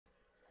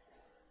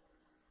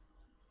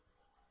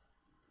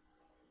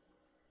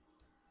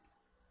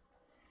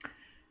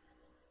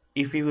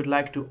if we would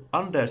like to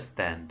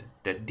understand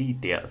the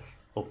details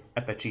of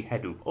Apache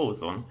Hadoop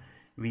Ozone,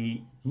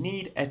 we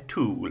need a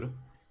tool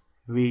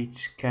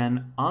which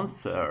can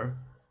answer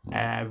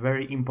a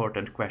very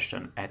important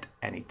question at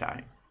any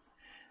time.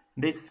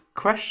 This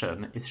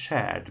question is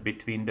shared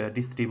between the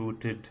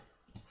distributed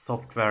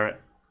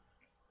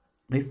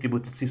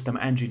system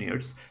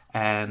engineers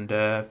and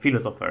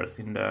philosophers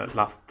in the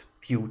last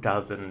few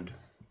thousand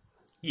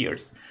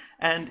years.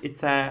 And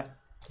it's a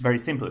very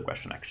simple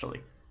question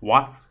actually.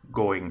 What's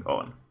going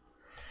on?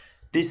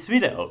 This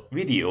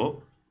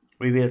video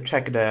we will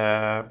check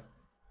the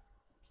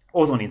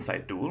Ozone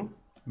Insight tool,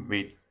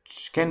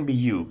 which can be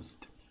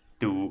used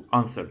to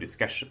answer this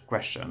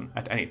question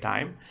at any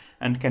time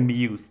and can be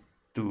used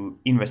to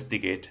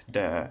investigate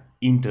the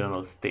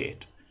internal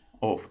state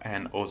of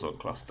an ozone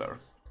cluster.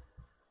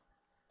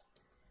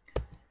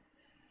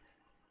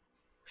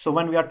 So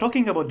when we are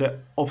talking about the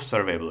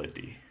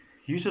observability,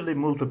 usually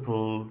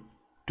multiple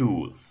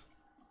tools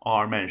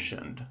are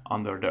mentioned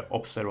under the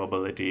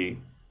observability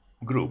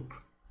group,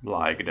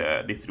 like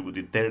the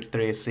distributed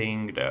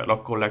tracing, the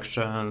log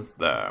collections,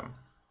 the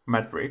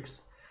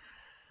metrics.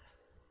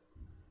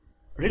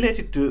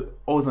 Related to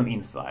Ozone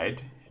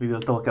Insight, we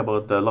will talk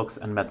about the logs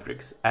and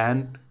metrics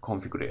and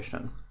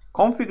configuration.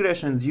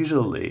 Configuration is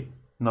usually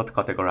not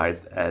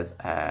categorized as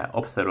an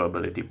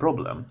observability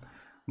problem,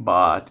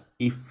 but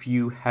if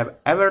you have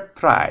ever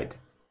tried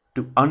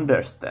to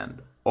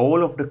understand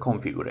all of the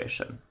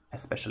configuration,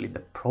 especially the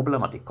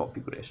problematic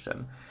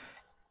configuration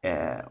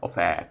of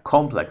a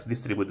complex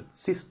distributed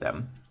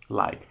system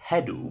like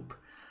Hadoop,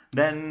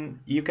 then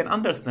you can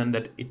understand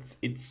that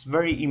it's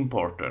very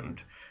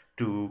important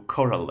to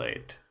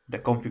correlate the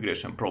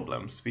configuration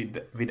problems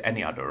with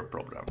any other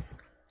problems.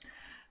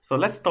 So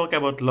let's talk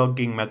about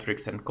logging,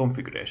 metrics, and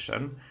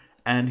configuration.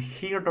 And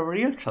here the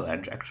real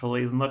challenge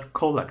actually is not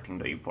collecting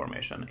the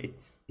information.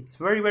 It's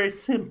very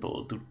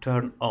simple to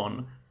turn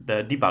on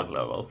the debug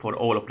level for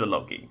all of the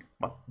logging.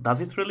 But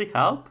does it really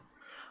help?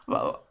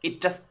 Well,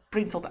 it just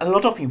prints out a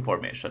lot of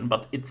information,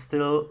 but it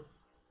still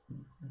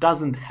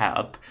doesn't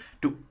help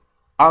to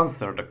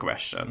answer the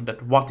question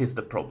that what is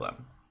the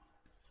problem.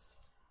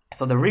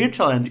 So the real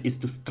challenge is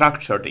to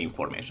structure the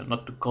information,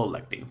 not to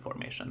collect the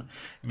information.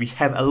 We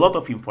have a lot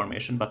of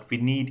information, but we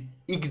need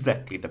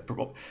exactly the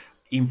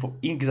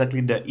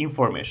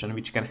information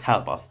which can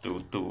help us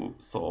to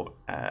solve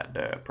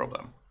the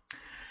problem.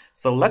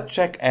 So let's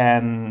check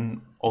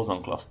an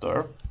ozone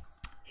cluster.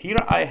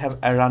 Here I have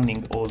a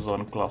running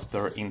ozone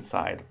cluster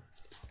inside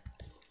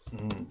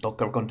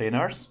Docker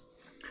containers.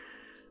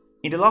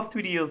 In the last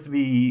videos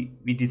we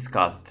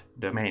discussed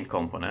the main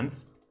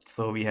components.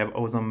 So we have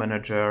Ozone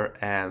Manager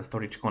and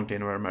Storage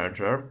Container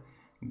Manager,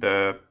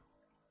 the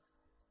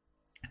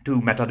two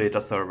metadata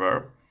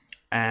server,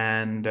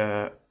 and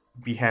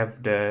we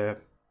have the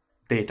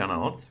data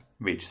nodes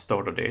which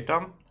store the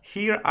data.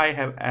 Here I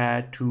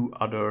have two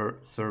other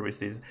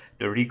services,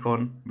 the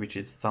Recon, which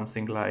is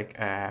something like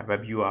a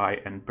web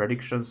UI and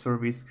prediction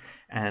service,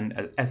 and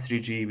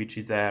S3G, which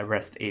is a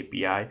REST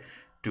API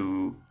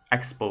to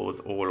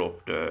expose all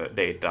of the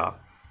data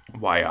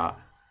via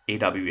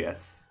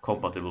AWS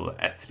compatible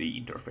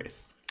S3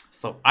 interface.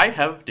 So I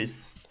have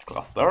this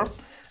cluster,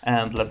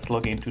 and let's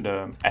log into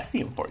the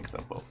SEM, for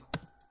example.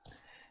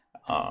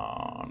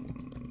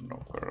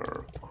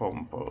 Docker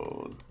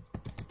compose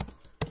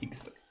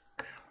exec.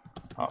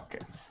 Okay,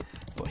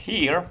 so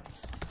here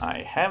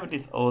I have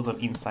this Ozone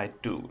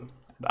Insight tool.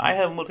 I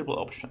have multiple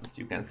options.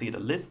 You can see the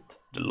list,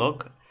 the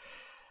log,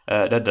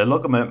 the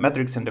log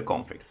metrics, and the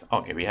configs.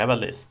 Okay, we have a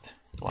list.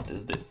 What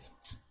is this?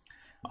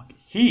 Okay,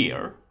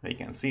 here we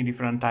can see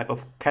different type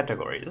of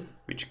categories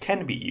which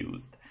can be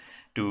used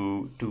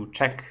to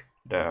check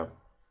the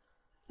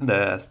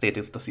state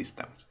of the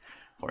systems.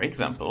 For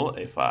example,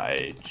 if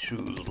I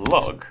choose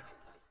log,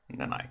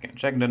 then I can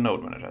check the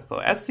node manager. So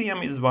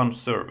SCM is one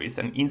service,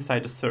 and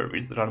inside the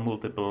service there are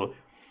multiple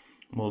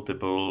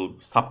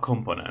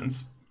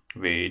subcomponents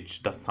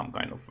which does some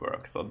kind of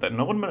work. So the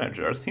node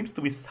manager seems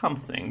to be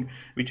something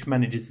which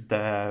manages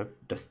the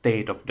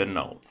state of the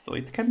node. So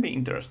it can be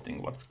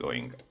interesting what's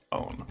going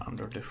on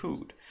under the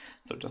hood.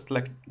 So just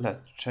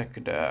let's check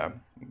the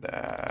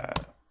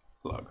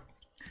log.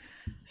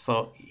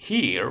 So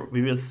here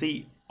we will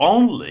see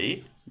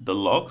only the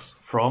logs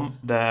from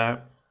the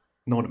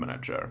node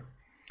manager.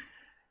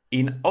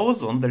 In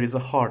Ozone there is a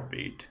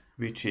heartbeat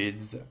which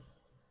is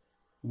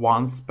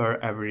once per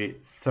every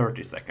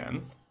 30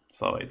 seconds.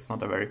 So it's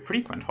not a very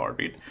frequent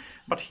heartbeat,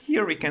 but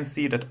here we can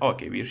see that,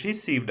 okay, we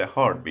received a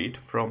heartbeat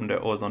from the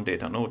Ozone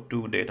data node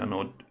 2, data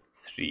node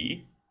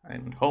 3,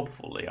 and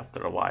hopefully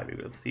after a while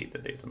we will see the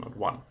data node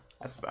 1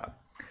 as well.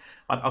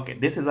 But okay,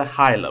 this is a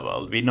high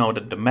level. We know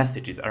that the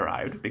message is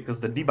arrived because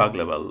the debug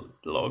level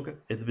log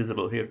is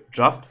visible here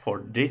just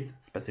for this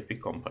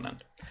specific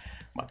component.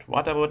 But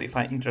what about if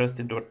I'm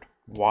interested in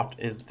what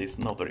is this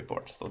node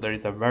report? So there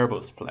is a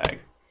verbose flag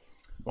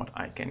what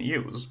I can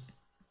use,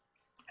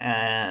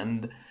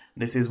 and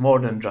this is more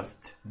than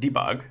just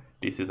debug.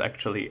 This is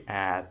actually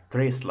a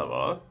trace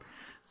level.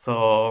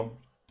 So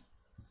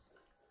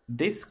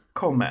this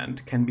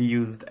command can be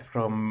used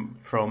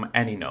from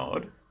any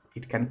node.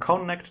 It can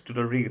connect to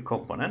the real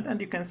component, and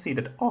you can see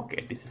that,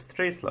 okay, this is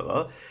trace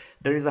level.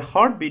 There is a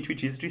heartbeat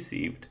which is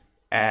received,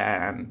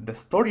 and the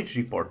storage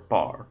report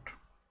part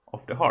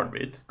of the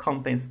heartbeat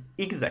contains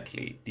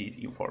exactly this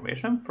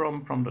information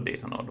from the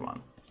data node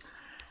 1.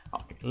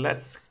 Okay,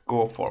 let's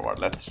go forward.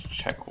 Let's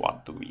check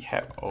what do we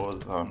have.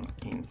 Ozone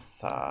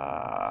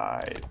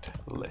Insight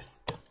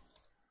list.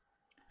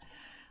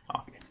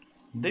 Okay,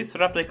 this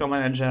replica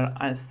manager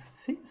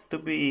seems to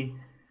be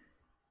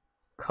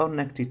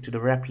connected to the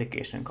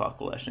replication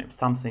calculation if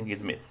something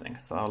is missing.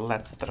 So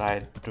let's try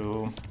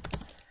to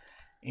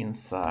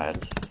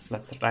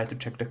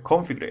check the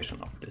configuration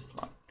of this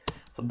one.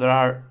 So there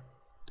are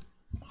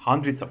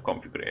hundreds of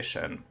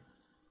configuration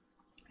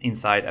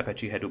inside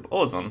Apache Hadoop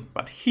Ozone,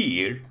 but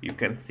here you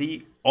can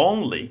see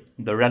only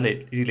the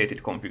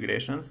related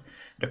configurations,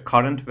 the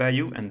current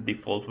value and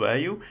default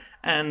value,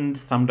 and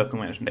some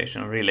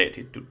documentation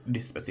related to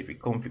this specific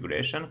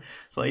configuration.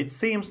 So it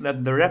seems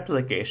that the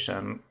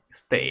replication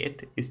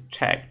state is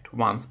checked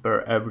once per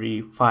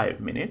every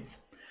 5 minutes,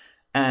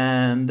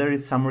 and there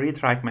is some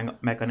retry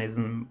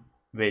mechanism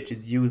which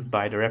is used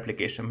by the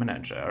replication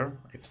manager.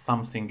 If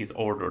something is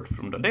ordered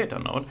from the data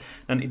node,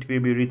 then it will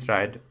be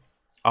retried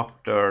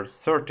after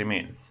 30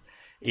 minutes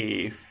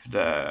if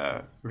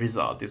the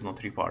result is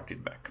not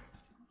reported back.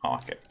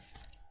 Okay,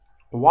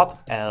 what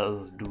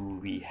else do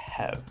we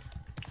have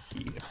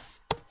here?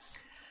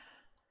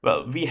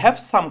 Well, we have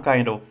some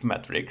kind of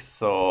metrics,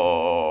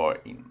 so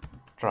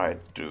try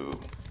to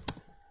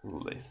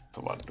list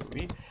what do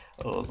we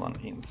Ozone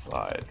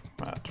Insight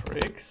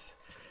metrics,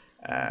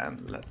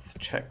 and let's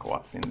check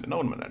what's in the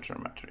node manager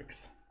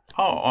metrics.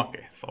 Oh,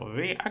 okay,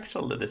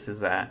 so this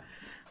is a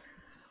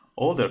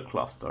older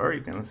cluster.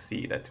 You can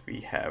see that we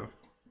have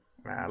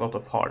a lot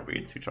of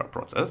heartbeats which are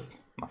processed,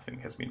 nothing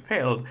has been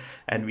failed,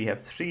 and we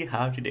have 3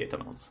 healthy data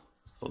nodes.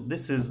 So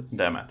this is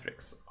the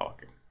metrics.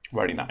 Okay,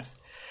 very nice.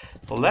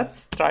 So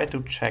let's try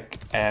to check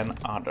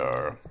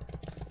another.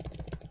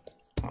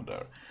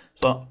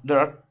 So there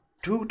are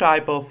 2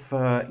 types of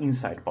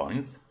insight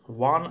points.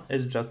 One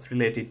is just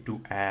related to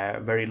a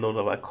very low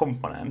level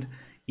component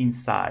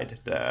inside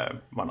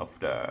one of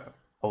the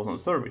Ozone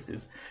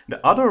services. The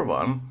other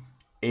one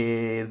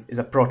is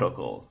a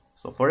protocol.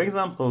 So for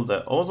example,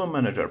 the Ozone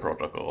Manager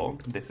protocol,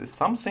 this is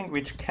something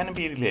which can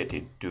be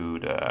related to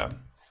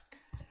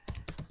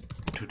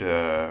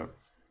the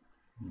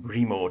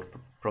remote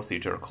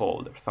procedure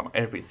called some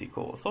RPC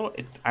call. So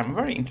I'm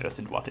very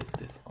interested what is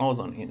this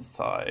Ozone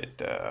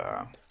Insight.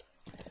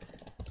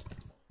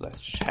 Let's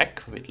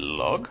check with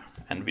log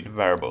and with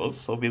variables,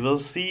 so we will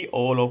see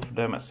all of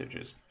the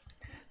messages.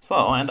 So,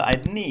 and I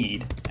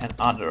need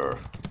another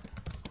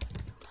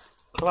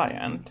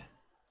client.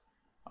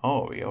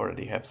 Oh, we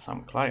already have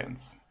some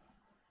clients.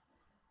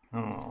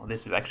 Oh,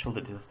 this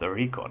is the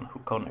recon who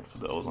connects to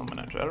the Ozone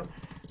Manager.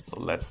 So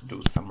let's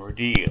do some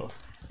real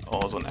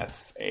Ozone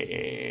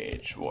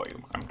SAH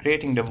volume. I'm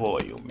creating the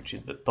volume, which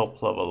is the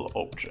top level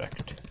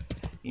object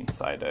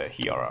inside a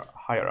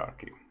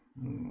hierarchy.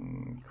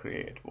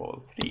 Create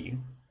vol 3.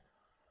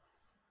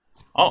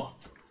 Oh,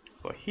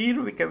 so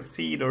here we can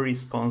see the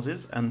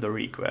responses and the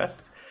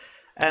requests,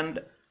 and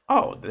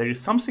oh, there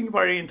is something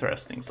very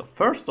interesting. So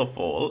first of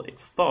all, it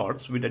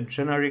starts with a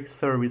generic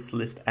service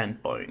list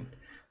endpoint.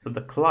 So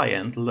the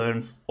client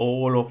learns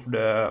all of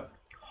the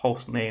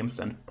host names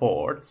and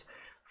ports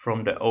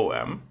from the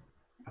OM,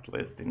 at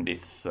least in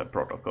this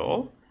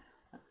protocol.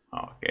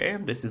 Okay,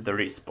 this is the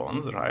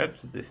response, right?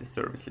 So this is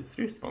service list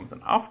response,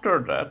 and after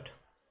that,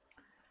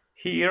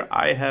 here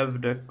I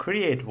have the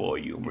create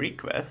volume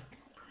request,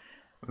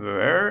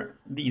 where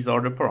these are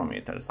the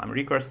parameters. I'm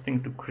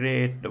requesting to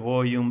create the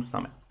volume,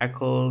 some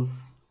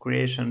equals,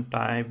 creation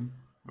type,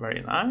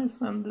 very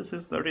nice, and this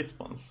is the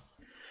response.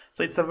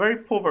 So it's a very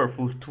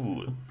powerful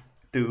tool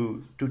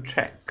to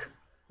check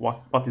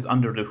what is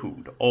under the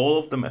hood. All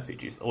of the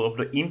messages, all of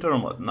the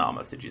internal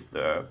messages,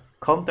 the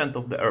content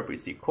of the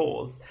RPC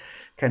calls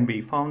can be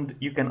found.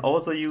 You can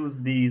also use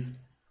these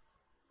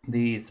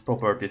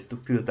properties to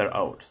filter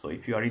out. So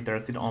if you are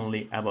interested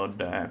only about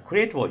the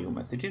create volume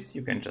messages,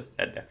 you can just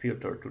add a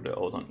filter to the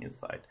Ozone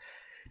Insight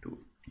tool.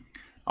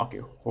 Okay,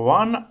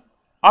 one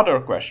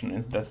other question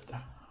is just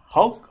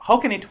how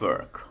can it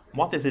work?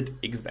 What is it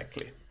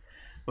exactly?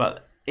 Well,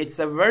 it's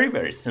a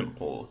very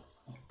simple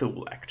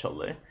tool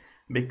actually,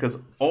 because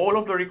all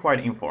of the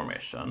required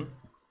information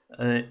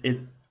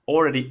is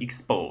already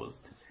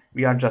exposed.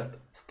 We are just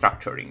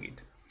structuring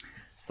it.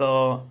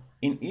 So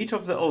in each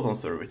of the Ozone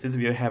services,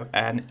 we have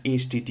an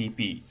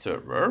HTTP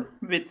server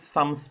with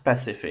some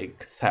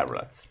specific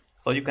servlets.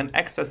 So you can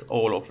access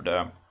all of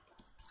the,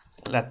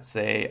 let's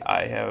say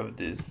I have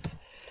this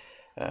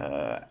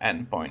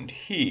endpoint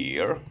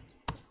here.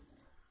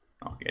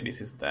 Okay,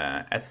 this is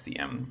the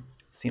SCM,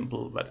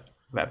 simple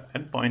web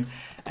endpoint.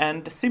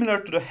 And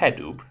similar to the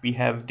Hadoop, we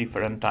have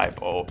different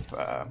type of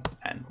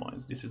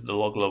endpoints. This is the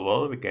log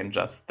level. We can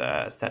just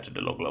set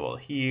the log level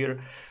here,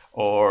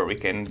 or we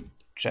can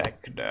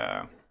check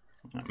the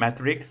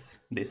metrics.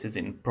 This is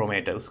in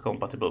Prometheus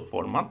compatible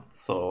format,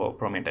 so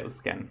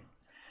Prometheus can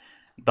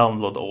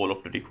download all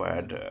of the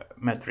required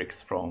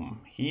metrics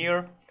from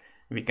here.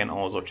 We can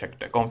also check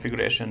the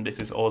configuration.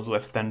 This is also a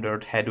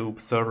standard Hadoop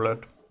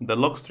servlet. The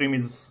log stream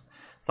is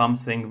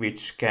something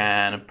which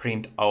can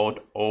print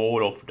out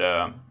all of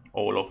the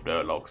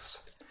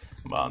logs,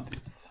 but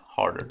it's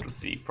harder to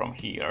see from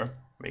here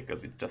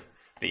because it's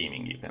just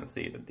streaming. You can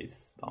see that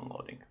it's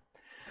downloading.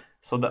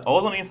 So the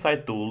Ozone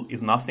Insight tool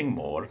is nothing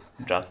more,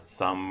 just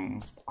some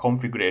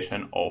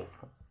configuration of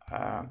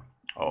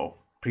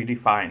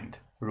predefined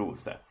rule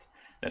sets.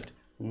 That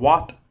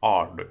what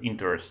are the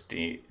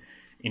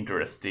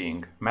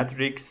interesting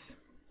metrics,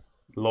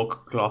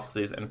 log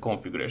classes, and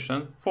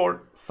configuration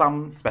for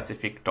some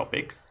specific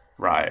topics,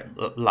 right?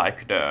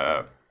 Like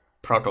the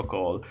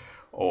protocol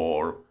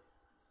or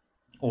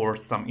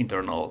some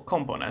internal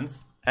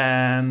components,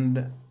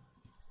 and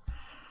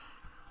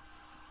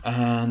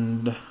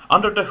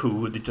under the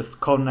hood it just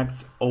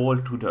connects all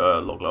to the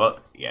log level.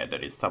 Yeah,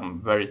 there is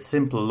some very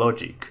simple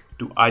logic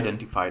to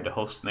identify the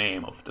host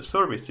name of the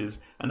services,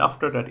 and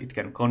after that it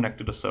can connect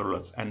to the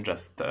servlets and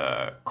just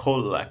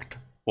collect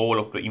all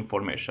of the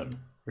information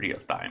real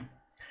time.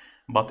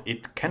 But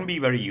it can be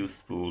very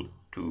useful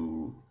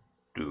to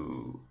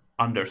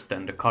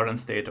understand the current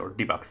state or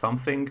debug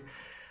something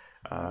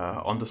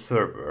on the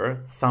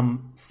server,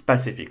 some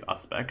specific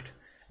aspect,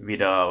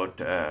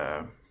 without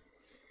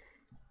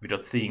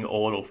seeing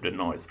all of the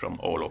noise from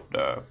all of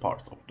the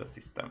parts of the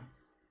system.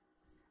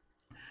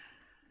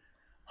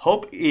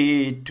 Hope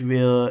it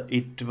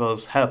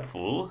was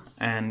helpful,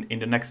 and in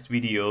the next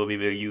video we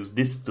will use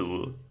this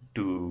tool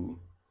to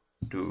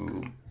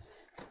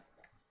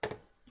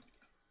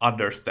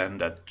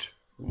understand that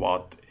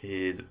what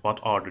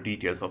are the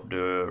details of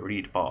the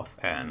read path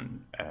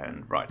and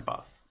write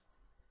path.